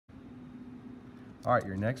All right,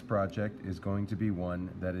 your next project is going to be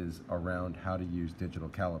one that is around how to use digital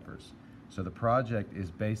calipers. So the project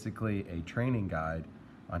is basically a training guide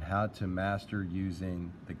on how to master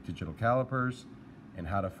using the digital calipers and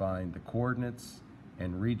how to find the coordinates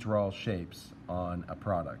and redraw shapes on a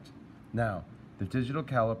product. Now, the digital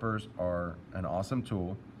calipers are an awesome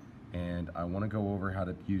tool, and I want to go over how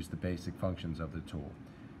to use the basic functions of the tool.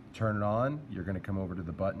 Turn it on, you're going to come over to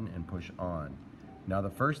the button and push on. Now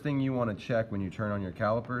the first thing you want to check when you turn on your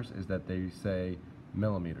calipers is that they say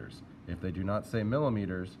millimeters. If they do not say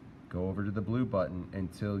millimeters, go over to the blue button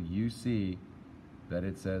until you see that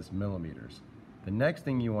it says millimeters. The next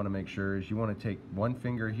thing you want to make sure is you want to take one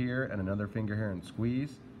finger here and another finger here and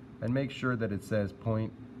squeeze and make sure that it says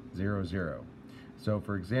 0.00. So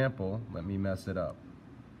for example, let me mess it up.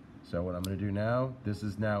 So what I'm going to do now, this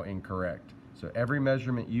is now incorrect. So every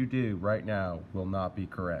measurement you do right now will not be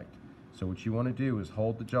correct. So what you want to do is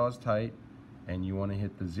hold the jaws tight, and you want to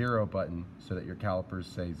hit the 0 button so that your calipers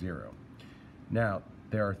say 0. Now,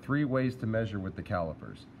 there are 3 ways to measure with the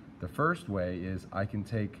calipers. The first way is I can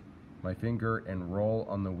take my finger and roll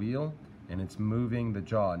on the wheel, and it's moving the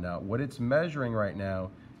jaw. Now, what it's measuring right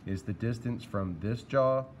now is the distance from this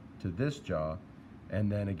jaw to this jaw,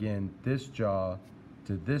 and then again, this jaw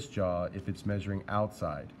to this jaw if it's measuring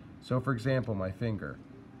outside. So for example, my finger.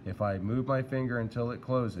 If I move my finger until it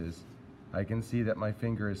closes, I can see that my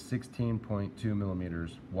finger is 16.2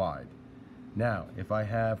 millimeters wide. Now, if I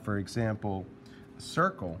have, for example, a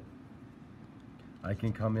circle, I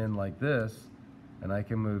can come in like this, and I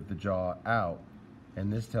can move the jaw out,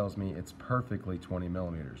 and this tells me it's perfectly 20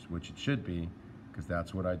 millimeters, which it should be, because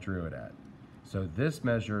that's what I drew it at. So this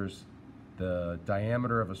measures the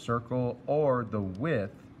diameter of a circle or the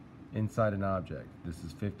width inside an object. This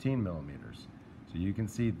is 15 millimeters. So you can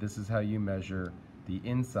see this is how you measure the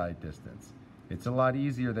inside distance. It's a lot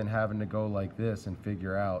easier than having to go like this and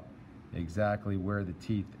figure out exactly where the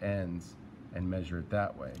teeth ends and measure it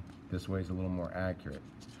that way. This way is a little more accurate.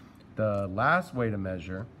 The last way to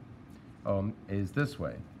measure is this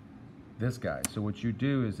way, this guy. So what you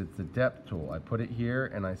do is it's the depth tool. I put it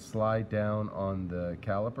here and I slide down on the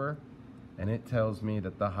caliper, and it tells me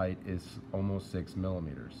that the height is almost 6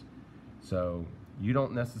 millimeters. So you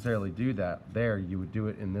don't necessarily do that there. You would do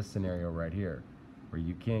it in this scenario right here, where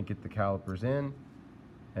you can't get the calipers in,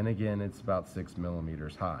 and again, it's about 6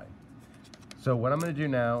 millimeters high. So what I'm going to do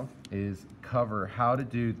now is cover how to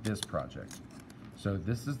do this project. So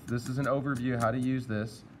this is an overview how to use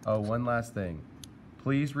this. Oh, one last thing.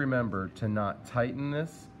 Please remember to not tighten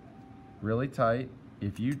this really tight.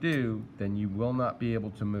 If you do, then you will not be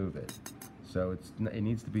able to move it. So it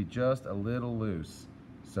needs to be just a little loose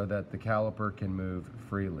so that the caliper can move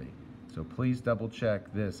freely. So please double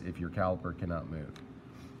check this if your caliper cannot move.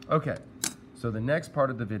 Okay, so the next part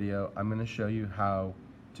of the video, I'm going to show you how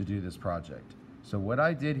to do this project. So what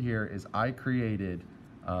I did here is I created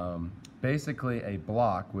basically a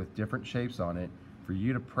block with different shapes on it for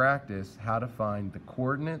you to practice how to find the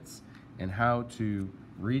coordinates and how to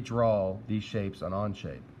redraw these shapes on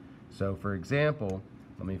Onshape. So for example,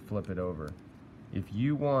 let me flip it over. If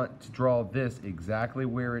you want to draw this exactly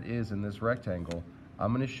where it is in this rectangle,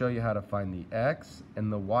 I'm going to show you how to find the X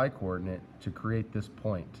and the Y coordinate to create this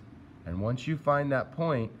point. And once you find that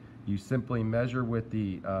point, you simply measure with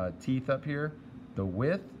the teeth up here, the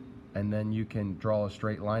width, and then you can draw a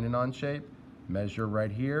straight line in Onshape, measure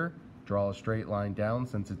right here, draw a straight line down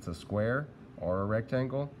since it's a square or a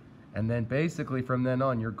rectangle, and then basically from then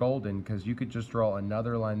on you're golden, because you could just draw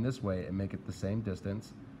another line this way and make it the same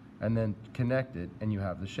distance, and then connect it, and you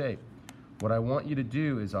have the shape. What I want you to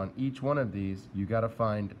do is on each one of these, you got to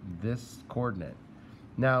find this coordinate.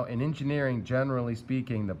 Now, in engineering, generally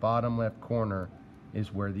speaking, the bottom left corner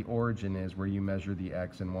is where the origin is, where you measure the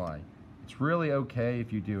X and Y. It's really okay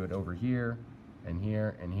if you do it over here and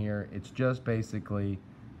here and here. It's just basically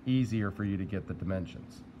easier for you to get the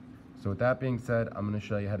dimensions. So with that being said, I'm going to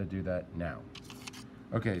show you how to do that now.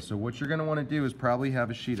 Okay, so what you're going to want to do is probably have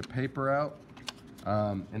a sheet of paper out.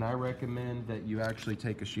 And I recommend that you actually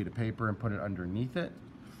take a sheet of paper and put it underneath it,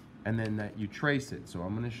 and then that you trace it. So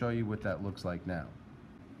I'm going to show you what that looks like now.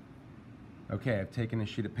 Okay, I've taken a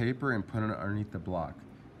sheet of paper and put it underneath the block.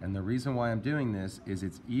 And the reason why I'm doing this is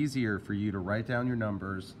it's easier for you to write down your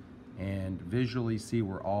numbers and visually see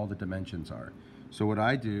where all the dimensions are. So what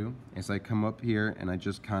I do is I come up here and I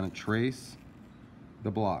just kind of trace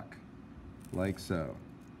the block like so.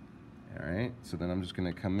 All right, so then I'm just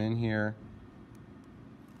going to come in here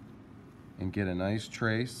and get a nice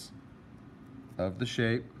trace of the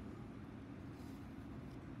shape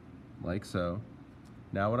like so.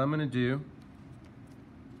 Now what I'm going to do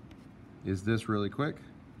is this really quick.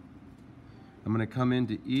 I'm going to come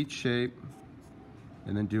into each shape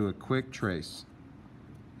and then do a quick trace.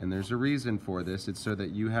 And there's a reason for this. It's so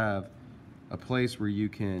that you have a place where you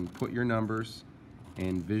can put your numbers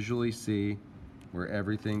and visually see where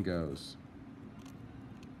everything goes.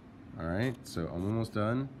 All right, so I'm almost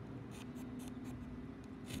done.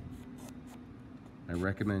 I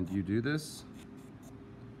recommend you do this.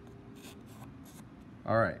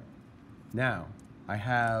 All right, now I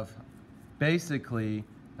have basically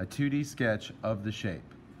a 2D sketch of the shape.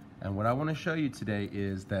 And what I want to show you today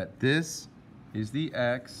is that this is the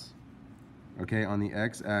X, okay, on the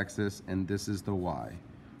X axis, and this is the Y.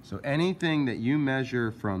 So anything that you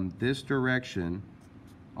measure from this direction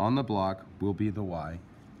on the block will be the Y,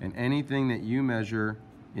 and anything that you measure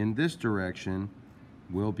in this direction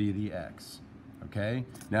will be the X, okay?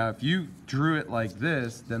 Now if you drew it like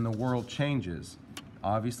this, then the world changes.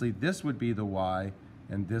 Obviously this would be the Y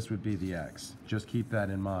and this would be the X. Just keep that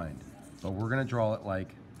in mind. But we're gonna draw it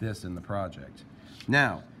like this in the project.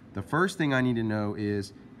 Now, the first thing I need to know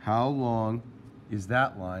is how long is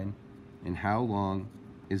that line and how long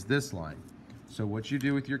is this line? So what you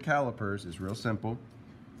do with your calipers is real simple.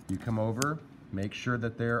 You come over, make sure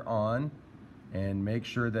that they're on, and make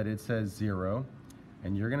sure that it says 0.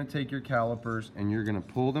 And you're gonna take your calipers and you're gonna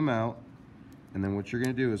pull them out, and then what you're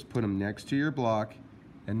gonna do is put them next to your block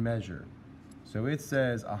and measure. So it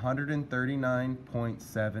says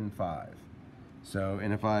 139.75. So,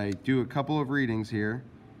 and if I do a couple of readings here,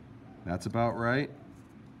 that's about right.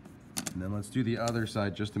 And then let's do the other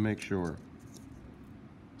side just to make sure.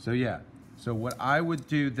 So yeah, so what I would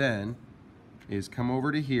do then is come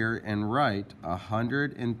over to here and write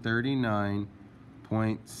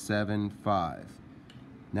 139.75.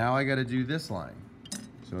 Now I gotta do this line.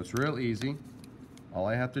 So it's real easy. All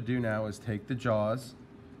I have to do now is take the jaws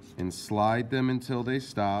and slide them until they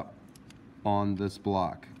stop on this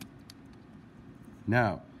block.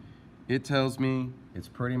 Now, it tells me it's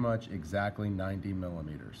pretty much exactly 90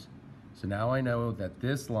 millimeters. So now I know that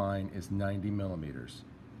this line is 90 millimeters.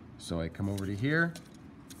 So I come over to here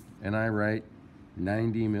and I write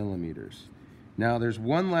 90 millimeters. Now there's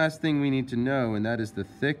one last thing we need to know, and that is the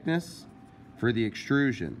thickness for the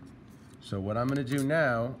extrusion. So what I'm gonna do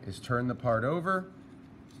now is turn the part over,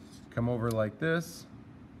 come over like this,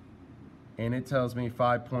 and it tells me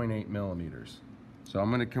 5.8 millimeters. So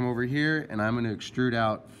I'm gonna come over here and I'm gonna extrude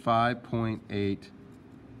out 5.8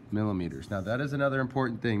 millimeters. Now that is another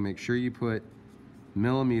important thing. Make sure you put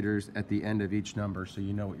millimeters at the end of each number so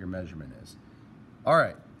you know what your measurement is. All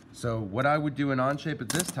right, so what I would do in Onshape at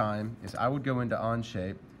this time is I would go into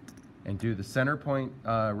Onshape and do the center point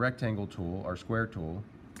rectangle tool or square tool,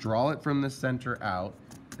 draw it from the center out,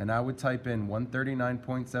 and I would type in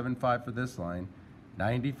 139.75 for this line,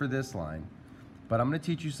 90 for this line. But I'm gonna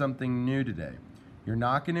teach you something new today. You're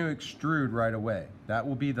not gonna extrude right away. That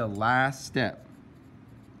will be the last step,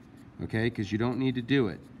 okay? Because you don't need to do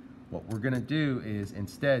it. What we're gonna do is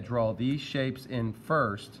instead draw these shapes in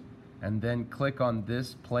first and then click on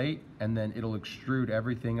this plate, and then it'll extrude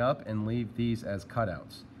everything up and leave these as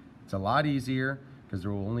cutouts. It's a lot easier because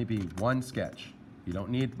there will only be one sketch. You don't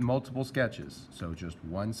need multiple sketches, so just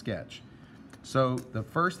one sketch. So the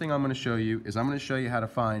first thing I'm gonna show you is I'm gonna show you how to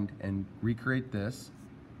find and recreate this,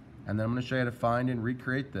 and then I'm gonna show you how to find and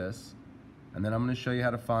recreate this, and then I'm gonna show you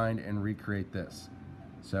how to find and recreate this.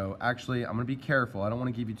 So actually, I'm gonna be careful. I don't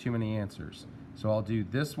wanna give you too many answers. So I'll do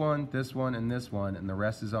this one, and this one, and the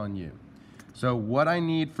rest is on you. So what I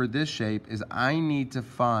need for this shape is I need to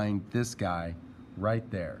find this guy right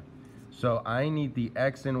there. So I need the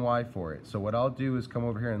X and Y for it. So what I'll do is come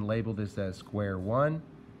over here and label this as square 1,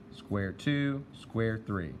 square 2, square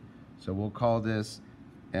 3. So we'll call this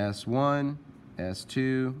S1,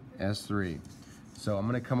 S2, S3. So I'm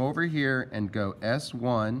gonna come over here and go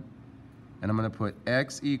S1, and I'm gonna put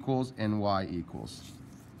X equals and Y equals.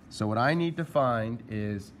 So what I need to find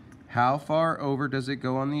is how far over does it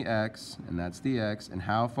go on the X, and that's the X, and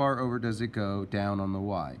how far over does it go down on the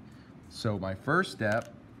Y. So my first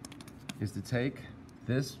step is to take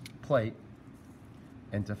this plate,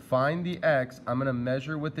 and to find the X, I'm gonna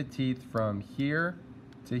measure with the teeth from here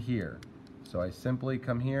to here. So I simply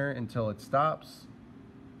come here until it stops,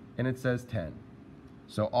 and it says 10.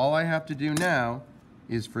 So all I have to do now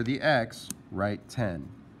is for the X, write 10.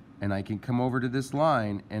 And I can come over to this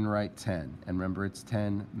line and write 10. And remember, it's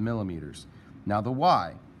 10 millimeters. Now the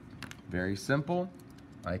Y, very simple.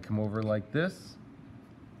 I come over like this,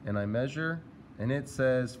 and I measure, and it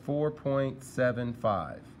says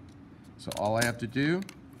 4.75. So all I have to do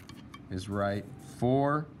is write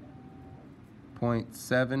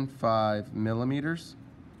 4.75 millimeters,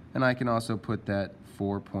 and I can also put that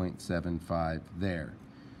 4.75 there.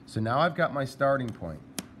 So now I've got my starting point.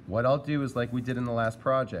 What I'll do is like we did in the last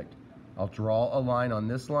project. I'll draw a line on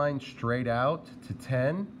this line straight out to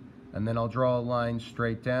 10, and then I'll draw a line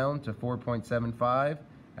straight down to 4.75,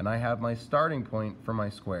 and I have my starting point for my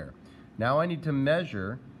square. Now I need to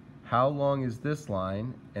measure how long is this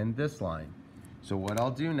line and this line. So what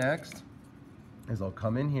I'll do next is I'll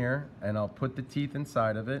come in here and I'll put the teeth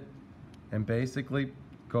inside of it and basically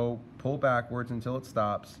go pull backwards until it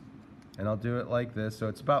stops, and I'll do it like this. So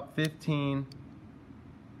it's about 15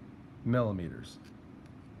 millimeters.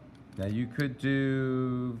 Now you could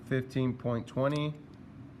do 15.20,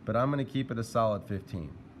 but I'm going to keep it a solid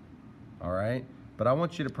 15. All right, but I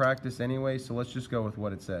want you to practice anyway, so let's just go with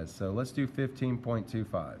what it says. So let's do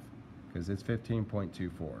 15.25 because it's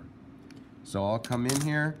 15.24. So I'll come in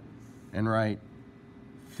here and write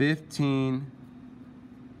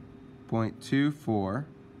 15.24.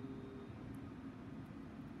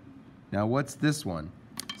 Now what's this one?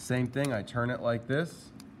 Same thing, I turn it like this.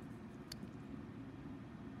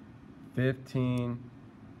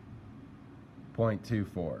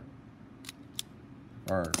 15.24.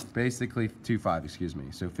 Or basically 25, excuse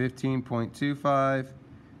me. So 15.25,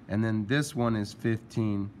 and then this one is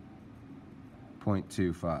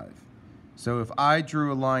 15.25. So if I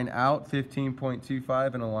drew a line out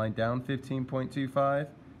 15.25 and a line down 15.25,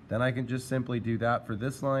 then I can just simply do that for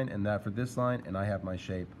this line and that for this line, and I have my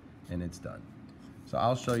shape and it's done. So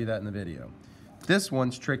I'll show you that in the video. This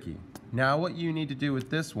one's tricky. Now what you need to do with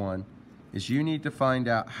this one is you need to find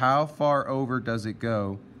out how far over does it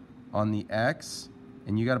go on the X,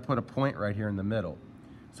 and you got to put a point right here in the middle.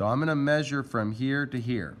 So I'm going to measure from here to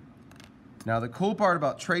here. Now the cool part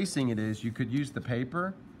about tracing it is you could use the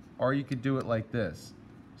paper or you could do it like this.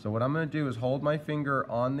 So what I'm going to do is hold my finger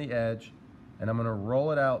on the edge and I'm going to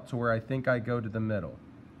roll it out to where I think I go to the middle.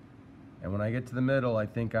 And when I get to the middle, I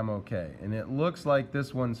think I'm okay. And it looks like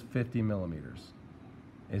this one's 50 millimeters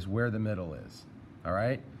is where the middle is. All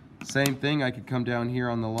right? Same thing, I could come down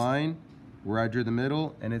here on the line where I drew the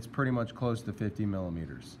middle, and it's pretty much close to 50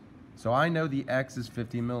 millimeters. So I know the X is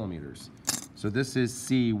 50 millimeters. So this is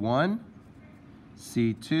C1,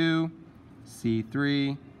 C2,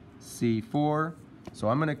 C3, C4. So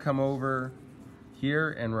I'm gonna come over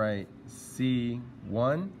here and write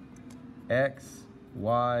C1, X,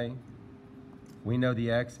 Y. We know the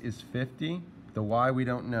X is 50, the Y we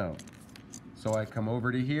don't know. So I come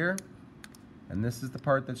over to here, and this is the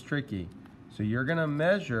part that's tricky. So you're gonna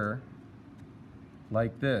measure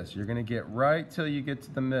like this. You're gonna get right till you get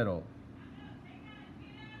to the middle.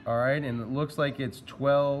 All right, and it looks like it's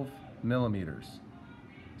 12 millimeters.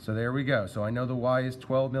 So there we go. So I know the Y is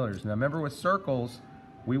 12 millimeters. Now remember with circles,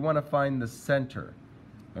 we wanna find the center.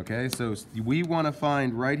 Okay, so we wanna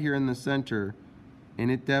find right here in the center, and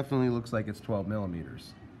it definitely looks like it's 12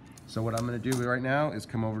 millimeters. So what I'm gonna do right now is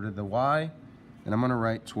come over to the Y, and I'm gonna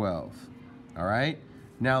write 12. All right,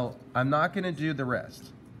 now I'm not gonna do the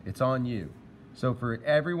rest. It's on you. So for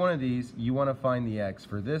every one of these, you wanna find the X.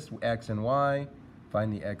 For this, X and Y,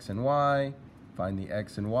 find the X and Y, find the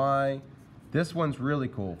X and Y. This one's really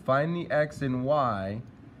cool. Find the X and Y,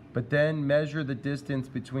 but then measure the distance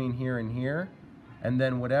between here and here, and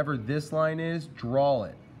then whatever this line is, draw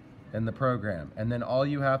it in the program. And then all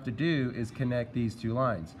you have to do is connect these two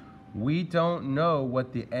lines. We don't know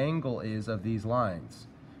what the angle is of these lines.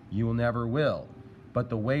 You will never will. But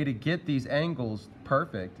the way to get these angles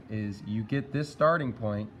perfect is you get this starting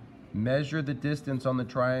point, measure the distance on the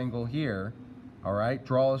triangle here, all right,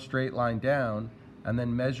 draw a straight line down, and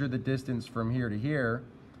then measure the distance from here to here,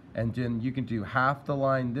 and then you can do half the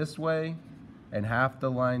line this way and half the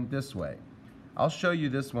line this way. I'll show you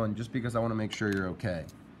this one just because I want to make sure you're okay.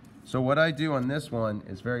 So what I do on this one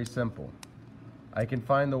is very simple. I can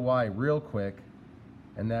find the Y real quick,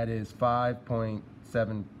 and that is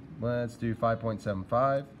 5.7. Let's do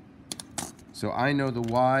 5.75. So I know the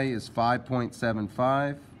Y is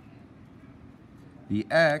 5.75. The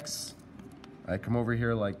X, I come over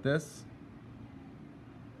here like this,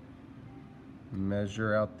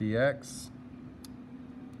 measure out the X.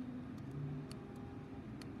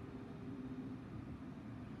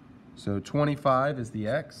 So 25 is the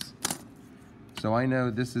X. So I know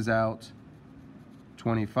this is out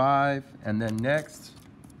 25, and then next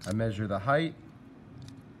I measure the height,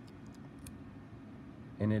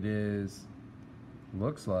 and it is,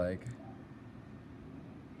 looks like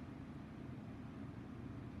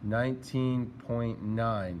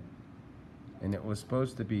 19.9, and it was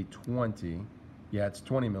supposed to be 20. Yeah, it's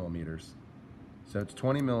 20 millimeters. So it's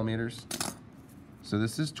 20 millimeters. So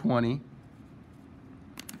this is 20.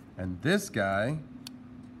 And this guy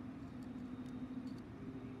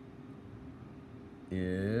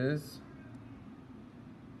is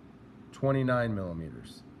 29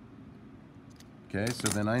 millimeters. Okay, so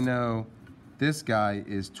then I know this guy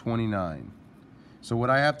is 29. So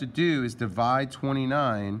what I have to do is divide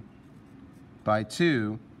 29 by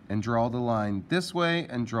 2 and draw the line this way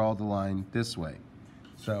and draw the line this way.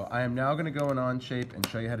 So I am now going to go in Onshape and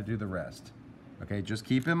show you how to do the rest. Okay, just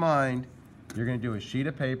keep in mind, you're going to do a sheet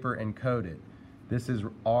of paper and code it. This is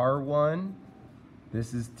R1,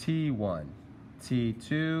 this is T1,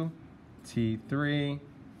 T2, T3,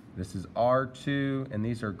 this is R2, and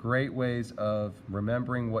these are great ways of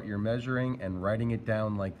remembering what you're measuring and writing it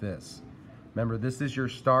down like this. Remember, this is your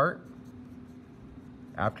start.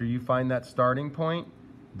 After you find that starting point,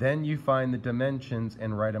 then you find the dimensions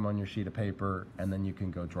and write them on your sheet of paper, and then you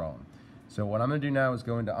can go draw them. So what I'm going to do now is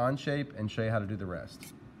go into Onshape and show you how to do the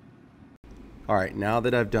rest. Alright, now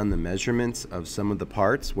that I've done the measurements of some of the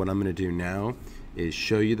parts, what I'm going to do now is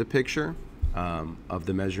show you the picture of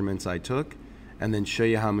the measurements I took, and then show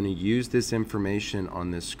you how I'm going to use this information on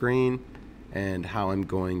this screen and how I'm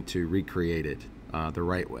going to recreate it the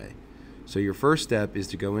right way. So your first step is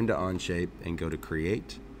to go into Onshape and go to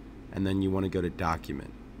Create, and then you want to go to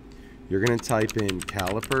Document. You're going to type in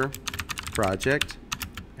Caliper Project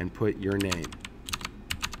and put your name.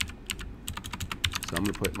 So I'm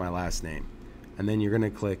going to put my last name. And then you're going to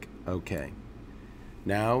click OK.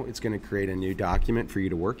 Now it's going to create a new document for you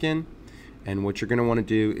to work in, and what you're going to want to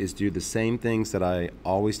do is do the same things that I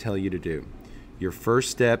always tell you to do. Your first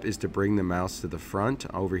step is to bring the mouse to the front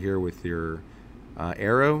over here with your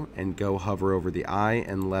arrow and go hover over the eye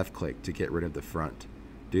and left click to get rid of the front.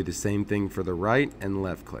 Do the same thing for the right and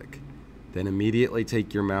left click. Then immediately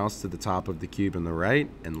take your mouse to the top of the cube on the right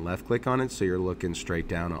and left click on it so you're looking straight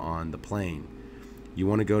down on the plane. You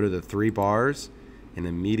want to go to the 3 bars and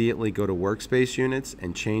immediately go to workspace units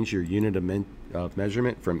and change your unit of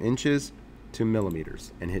measurement from inches to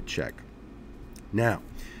millimeters and hit check. Now,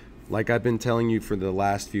 like I've been telling you for the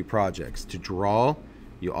last few projects, to draw,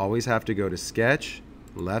 you always have to go to Sketch,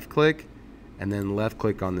 left click, and then left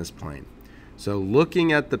click on this plane. So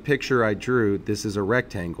looking at the picture I drew, this is a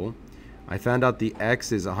rectangle. I found out the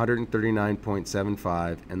X is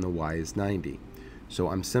 139.75 and the Y is 90. So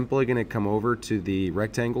I'm simply going to come over to the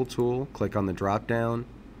rectangle tool, click on the drop down,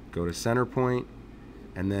 go to center point,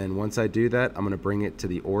 and then once I do that, I'm going to bring it to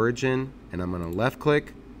the origin, and I'm going to left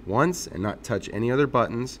click once and not touch any other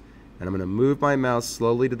buttons, and I'm going to move my mouse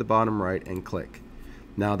slowly to the bottom right and click.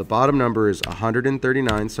 Now the bottom number is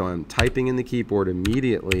 139, so I'm typing in the keyboard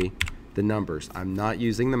immediately the numbers. I'm not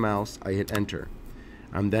using the mouse. I hit enter.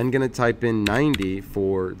 I'm then going to type in 90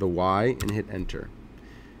 for the Y and hit enter.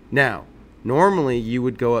 Now, normally you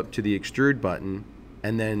would go up to the extrude button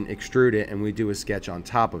and then extrude it, and we do a sketch on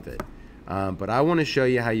top of it. But I want to show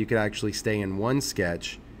you how you could actually stay in one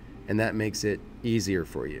sketch, and that makes it easier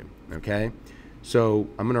for you. Okay? So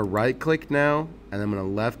I'm going to right click now, and I'm going to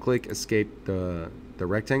left click escape the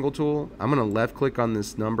rectangle tool. I'm going to left click on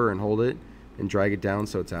this number and hold it and drag it down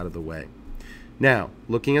so it's out of the way. Now,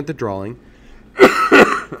 looking at the drawing,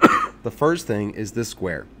 the first thing is this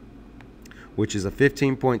square, which is a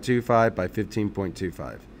 15.25 by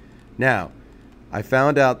 15.25. Now, I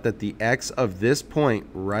found out that the X of this point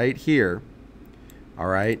right here, all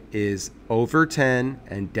right, is over 10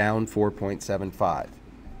 and down 4.75.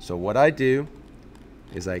 So what I do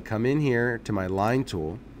is I come in here to my line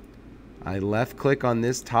tool, I left click on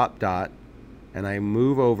this top dot, and I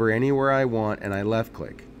move over anywhere I want, and I left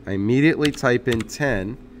click. I immediately type in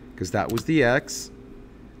 10 because that was the X,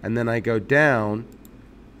 and then I go down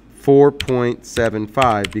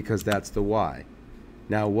 4.75 because that's the Y.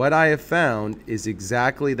 Now what I have found is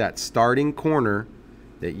exactly that starting corner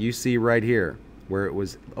that you see right here, where it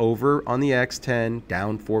was over on the X 10,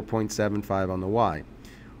 down 4.75 on the Y.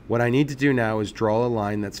 What I need to do now is draw a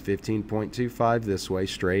line that's 15.25 this way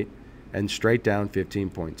straight and straight down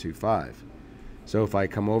 15.25. So if I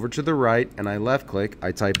come over to the right and I left click,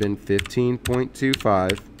 I type in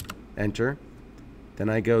 15.25, enter. Then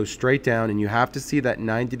I go straight down, and you have to see that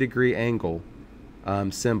 90-degree angle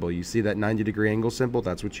symbol. You see that 90-degree angle symbol?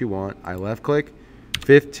 That's what you want. I left click,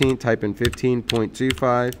 15, type in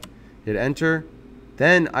 15.25, hit enter.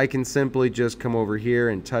 Then I can simply just come over here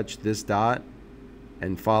and touch this dot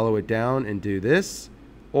and follow it down and do this.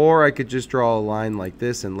 Or I could just draw a line like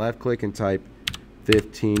this and left click and type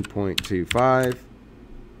 15.25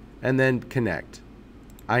 and then connect.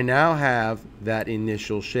 I now have that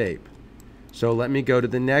initial shape. So let me go to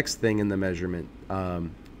the next thing in the measurement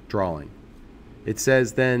drawing. It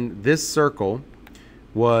says then this circle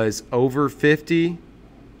was over 50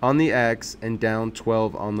 on the X and down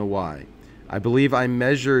 12 on the Y. I believe I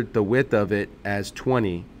measured the width of it as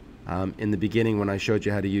 20 in the beginning when I showed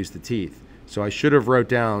you how to use the teeth. So I should have wrote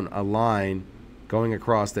down a line going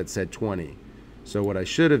across that said 20. So what I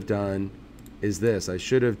should have done is this. I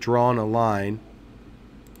should have drawn a line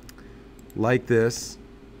like this,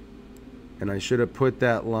 and I should have put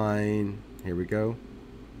that line, here we go,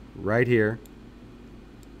 right here,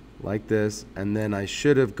 like this, and then I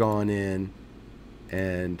should have gone in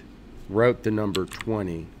and wrote the number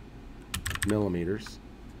 20 millimeters,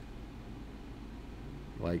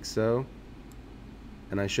 like so,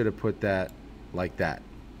 and I should have put that like that.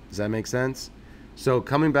 Does that make sense? So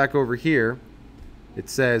coming back over here, it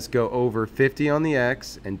says go over 50 on the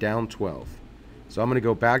X and down 12. So I'm going to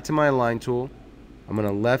go back to my align tool. I'm going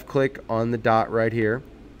to left click on the dot right here,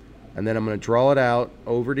 and then I'm going to draw it out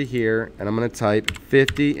over to here, and I'm going to type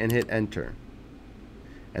 50 and hit enter.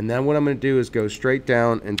 And then what I'm going to do is go straight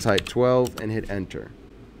down and type 12 and hit enter.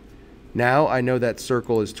 Now I know that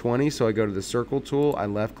circle is 20, so I go to the circle tool, I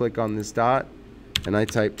left click on this dot, and I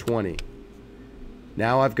type 20.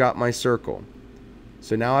 Now I've got my circle.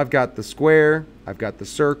 So now I've got the square, I've got the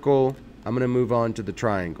circle, I'm going to move on to the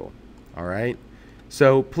triangle. Alright?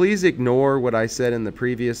 So please ignore what I said in the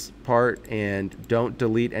previous part and don't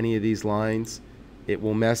delete any of these lines. It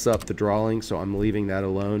will mess up the drawing, so I'm leaving that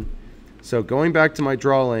alone. So going back to my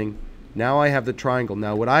drawing, now I have the triangle.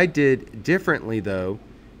 Now what I did differently though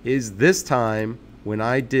is this time when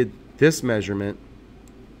I did this measurement,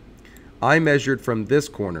 I measured from this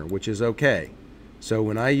corner, which is okay. So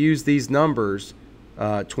when I use these numbers,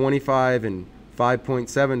 25 and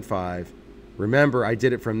 5.75, remember I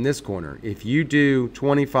did it from this corner. If you do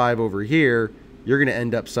 25 over here, you're going to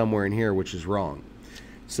end up somewhere in here, which is wrong.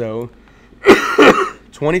 So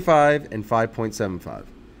 25 and 5.75.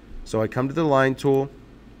 So I come to the line tool,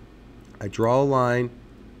 I draw a line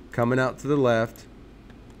coming out to the left,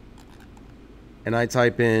 and I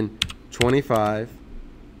type in 25,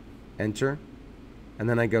 enter, and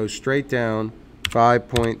then I go straight down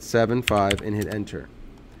 5.75 and hit enter.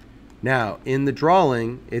 Now in the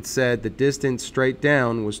drawing it said the distance straight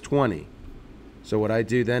down was 20. So what I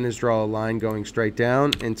do then is draw a line going straight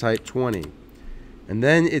down and type 20. And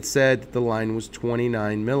then it said that the line was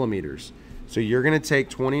 29 millimeters. So you're going to take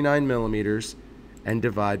 29 millimeters and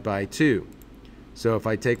divide by 2. So if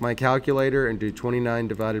I take my calculator and do 29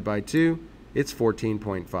 divided by 2, it's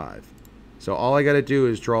 14.5. So all I got to do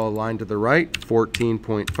is draw a line to the right,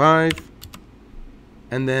 14.5,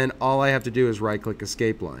 and then all I have to do is right click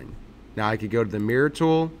escape line. Now I could go to the mirror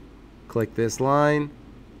tool, click this line,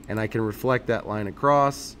 and I can reflect that line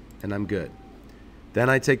across, and I'm good. Then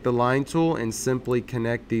I take the line tool and simply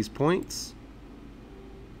connect these points,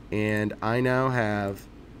 and I now have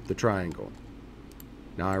the triangle.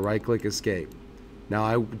 Now I right click escape. Now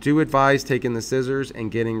I do advise taking the scissors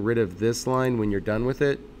and getting rid of this line when you're done with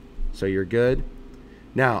it, so you're good.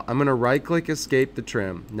 Now I'm going to right click escape the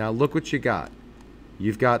trim. Now look what you got.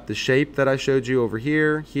 You've got the shape that I showed you over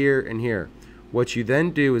here, here, and here. What you then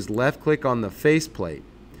do is left click on the faceplate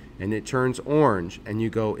and it turns orange and you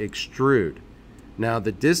go extrude. Now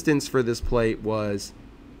the distance for this plate was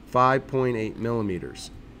 5.8 millimeters.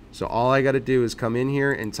 So all I got to do is come in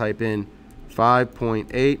here and type in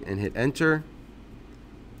 5.8 and hit enter.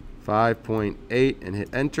 5.8 and hit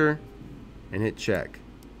enter and hit check.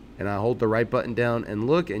 And I hold the right button down and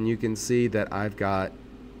look, and you can see that I've got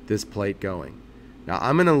this plate going. Now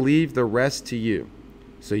I'm going to leave the rest to you.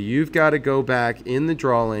 So you've got to go back in the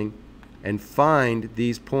drawing and find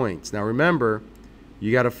these points. Now remember,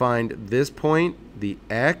 you got to find this point, the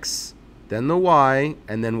X, then the Y,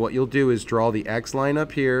 and then what you'll do is draw the X line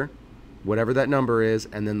up here, whatever that number is,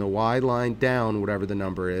 and then the Y line down, whatever the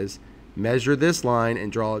number is. Measure this line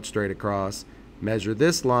and draw it straight across. Measure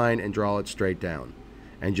this line and draw it straight down.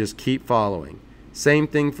 And just keep following. Same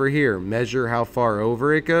thing for here. Measure how far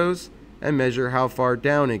over it goes and measure how far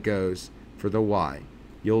down it goes for the Y.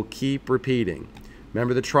 You'll keep repeating.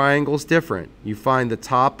 Remember, the triangle's different. You find the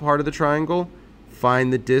top part of the triangle,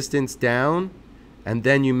 find the distance down, and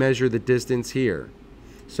then you measure the distance here.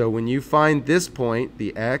 So when you find this point,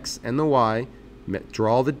 the X and the Y,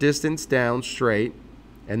 draw the distance down straight,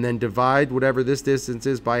 and then divide whatever this distance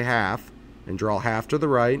is by half, and draw half to the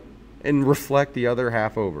right, and reflect the other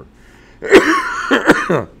half over.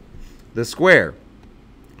 The square.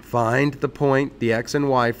 Find the point, the X and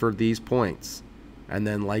Y for these points. And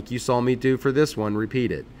then like you saw me do for this one,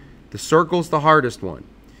 repeat it. The circle's the hardest one.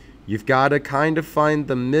 You've got to kind of find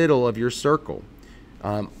the middle of your circle.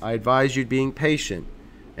 I advise you being patient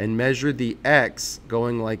and measure the X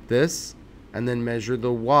going like this, and then measure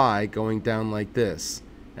the Y going down like this.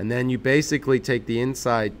 And then you basically take the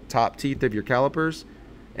inside top teeth of your calipers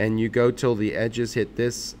and you go till the edges hit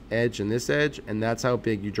this edge and this edge, and that's how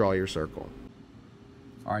big you draw your circle.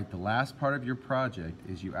 All right, the last part of your project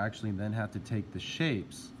is you actually then have to take the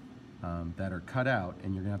shapes that are cut out,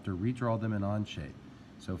 and you're gonna have to redraw them in Onshape.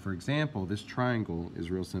 So for example, this triangle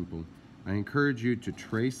is real simple. I encourage you to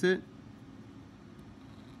trace it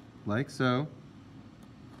like so,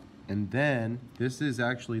 and then this is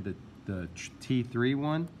actually the T3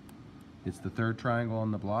 one. It's the third triangle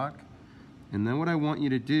on the block. And then what I want you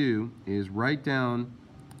to do is write down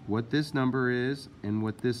what this number is and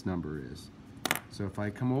what this number is. So if I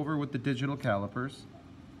come over with the digital calipers,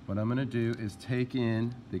 what I'm gonna do is take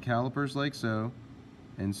in the calipers like so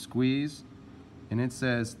and squeeze, and it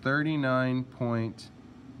says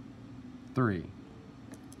 39.3.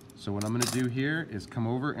 So what I'm gonna do here is come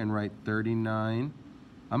over and write 39.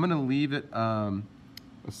 I'm gonna leave it a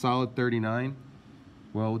solid 39.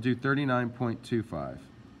 Well, we'll do 39.25.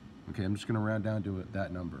 Okay, I'm just gonna round down to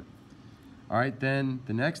that number. All right, then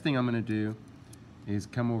the next thing I'm gonna do is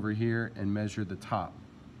come over here and measure the top.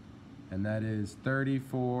 And that is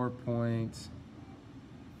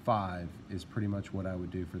 34.5 is pretty much what I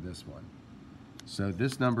would do for this one. So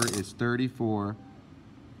this number is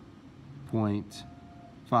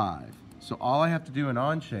 34.5. So all I have to do in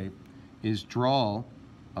Onshape is draw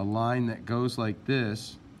a line that goes like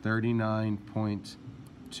this,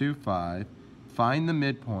 39.25, find the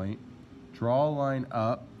midpoint, draw a line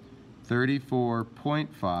up,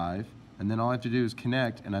 34.5, and then all I have to do is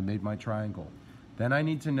connect, and I've made my triangle. Then I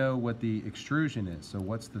need to know what the extrusion is, so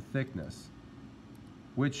what's the thickness,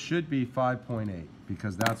 which should be 5.8,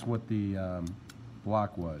 because that's what the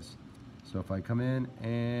block was. So if I come in,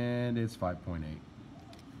 and it's 5.8.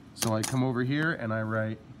 So I come over here and I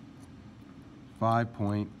write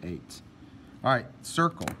 5.8. All right,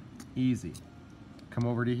 circle, easy. Come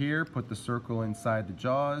over to here, put the circle inside the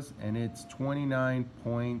jaws, and it's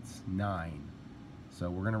 29.9. So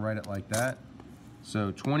we're gonna write it like that.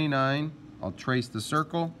 So 29, I'll trace the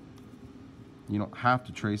circle. You don't have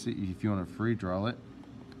to trace it if you wanna free draw it.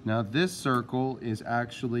 Now this circle is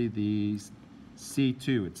actually the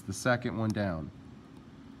C2, it's the second one down.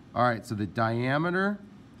 All right, so the diameter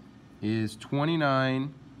is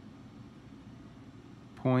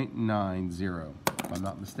 29.90, if I'm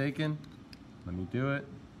not mistaken. Let me do it.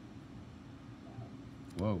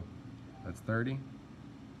 Whoa, that's 30.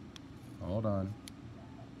 Hold on.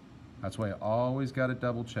 That's why I always got to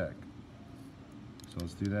double check. So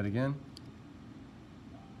let's do that again.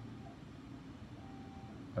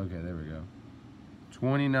 Okay, there we go.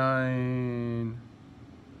 29.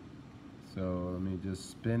 So let me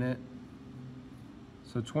just spin it.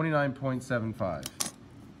 So 29.75.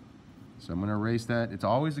 So I'm going to erase that. It's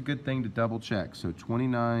always a good thing to double check. So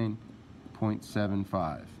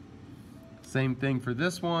 29.75. Same thing for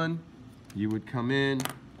this one. You would come in,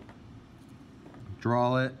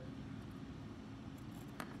 draw it,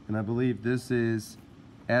 and I believe this is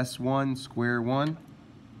S1 square 1.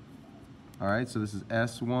 All right, so this is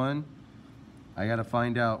S1. I got to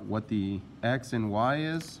find out what the X and Y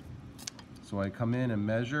is. So I come in and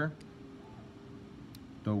measure.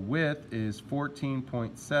 The width is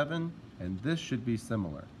 14.7, and this should be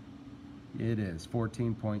similar. It is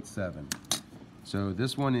 14.7. So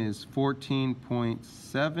this one is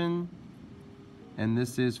 14.7, and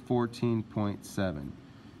this is 14.7.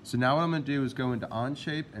 So now what I'm going to do is go into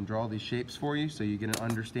Onshape and draw these shapes for you so you get an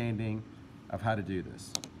understanding of how to do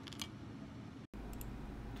this.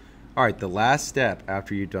 All right, the last step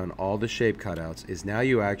after you've done all the shape cutouts is now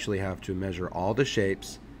you actually have to measure all the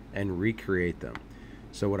shapes and recreate them.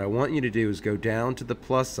 So what I want you to do is go down to the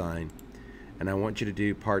plus sign, and I want you to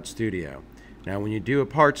do Part Studio. Now when you do a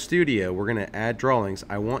Part Studio, we're going to add drawings.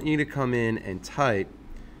 I want you to come in and type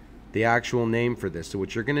the actual name for this. So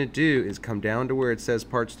what you're going to do is come down to where it says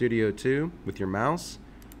Part Studio 2 with your mouse,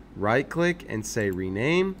 right click and say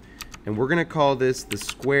rename, and we're going to call this the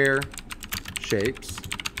square shapes,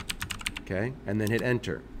 okay, and then hit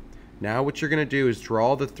enter. Now what you're going to do is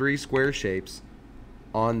draw the 3 square shapes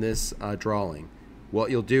on this drawing. What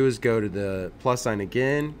you'll do is go to the plus sign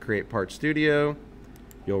again, create Part Studio,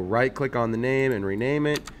 you'll right click on the name and rename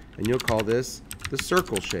it, and you'll call this the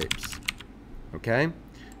circle shapes, okay?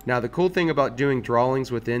 Now the cool thing about doing drawings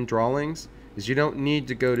within drawings is you don't need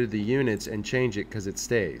to go to the units and change it because it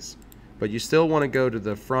stays. But you still want to go to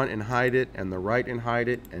the front and hide it, and the right and hide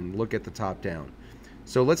it, and look at the top down.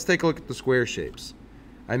 So let's take a look at the square shapes.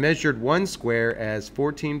 I measured one square as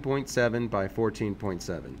 14.7 by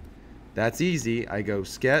 14.7. That's easy. I go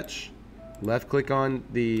sketch, left click on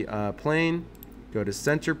the plane, go to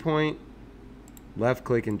center point, left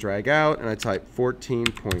click and drag out, and I type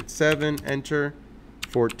 14.7, enter,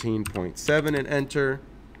 14.7 and enter,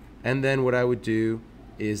 and then what I would do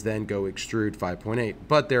is then go extrude 5.8.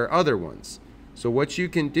 But there are other ones. So what you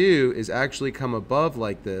can do is actually come above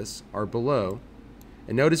like this or below.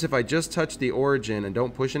 And notice if I just touch the origin and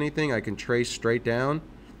don't push anything, I can trace straight down.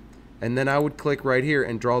 And then I would click right here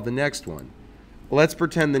and draw the next one. Let's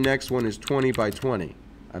pretend the next one is 20 by 20.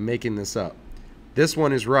 I'm making this up. This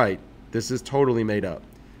one is right. This is totally made up.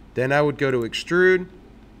 Then I would go to extrude,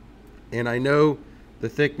 and I know the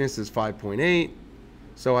thickness is 5.8.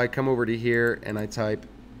 So I come over to here and I type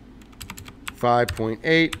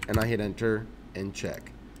 5.8 and I hit enter and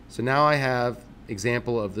check. So now I have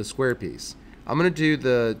example of the square piece. I'm going to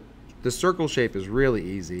do the circle shape is really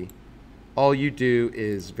easy. All you do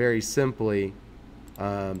is very simply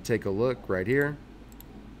take a look right here.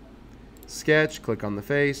 Sketch, click on the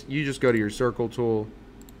face. You just go to your circle tool,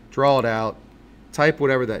 draw it out, type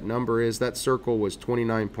whatever that number is. That circle was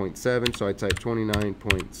 29.7, so I type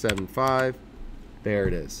 29.75. There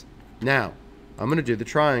it is. Now, I'm going to do the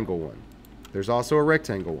triangle one. There's also a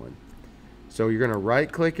rectangle one. So you're going to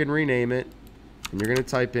right click and rename it, and you're going to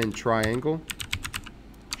type in triangle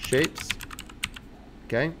shapes.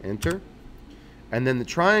 Okay, enter. And then the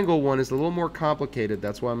triangle one is a little more complicated.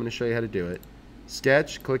 That's why I'm going to show you how to do it.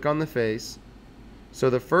 Sketch, click on the face. So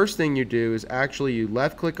the first thing you do is actually you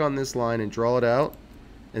left click on this line and draw it out.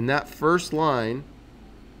 And that first line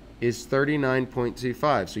is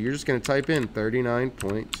 39.25. So you're just going to type in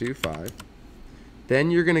 39.25.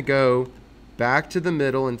 Then you're going to go back to the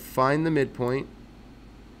middle and find the midpoint.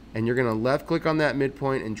 And you're going to left click on that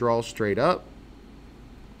midpoint and draw straight up.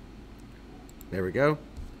 There we go.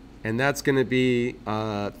 And that's going to be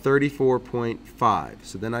 34.5.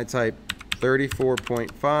 So then I type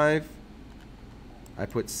 34.5. I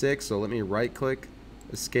put 6, so let me right click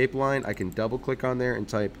escape line. I can double click on there and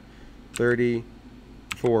type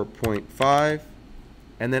 34.5.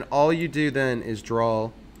 And then all you do then is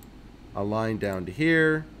draw a line down to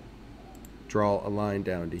here, draw a line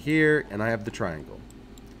down to here, and I have the triangle.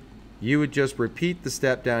 You would just repeat the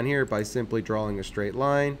step down here by simply drawing a straight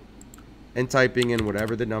line and typing in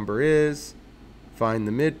whatever the number is, find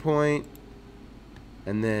the midpoint,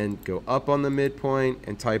 and then go up on the midpoint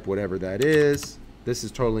and type whatever that is. This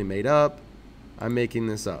is totally made up. I'm making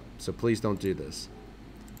this up, so please don't do this.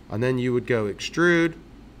 And then you would go extrude,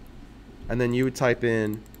 and then you would type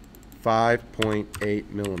in 5.8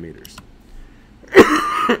 millimeters.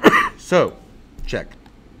 So, check.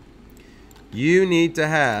 You need to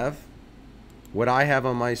have what I have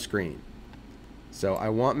on my screen. So I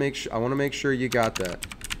want to make sure you got that.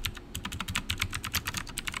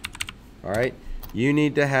 All right. You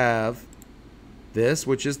need to have this,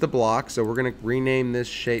 which is the block. So we're going to rename this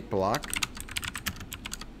shape block.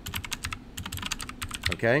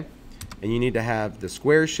 Okay. And you need to have the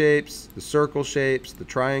square shapes, the circle shapes, the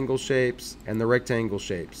triangle shapes, and the rectangle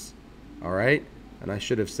shapes. All right. And I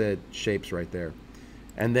should have said shapes right there.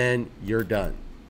 And then you're done.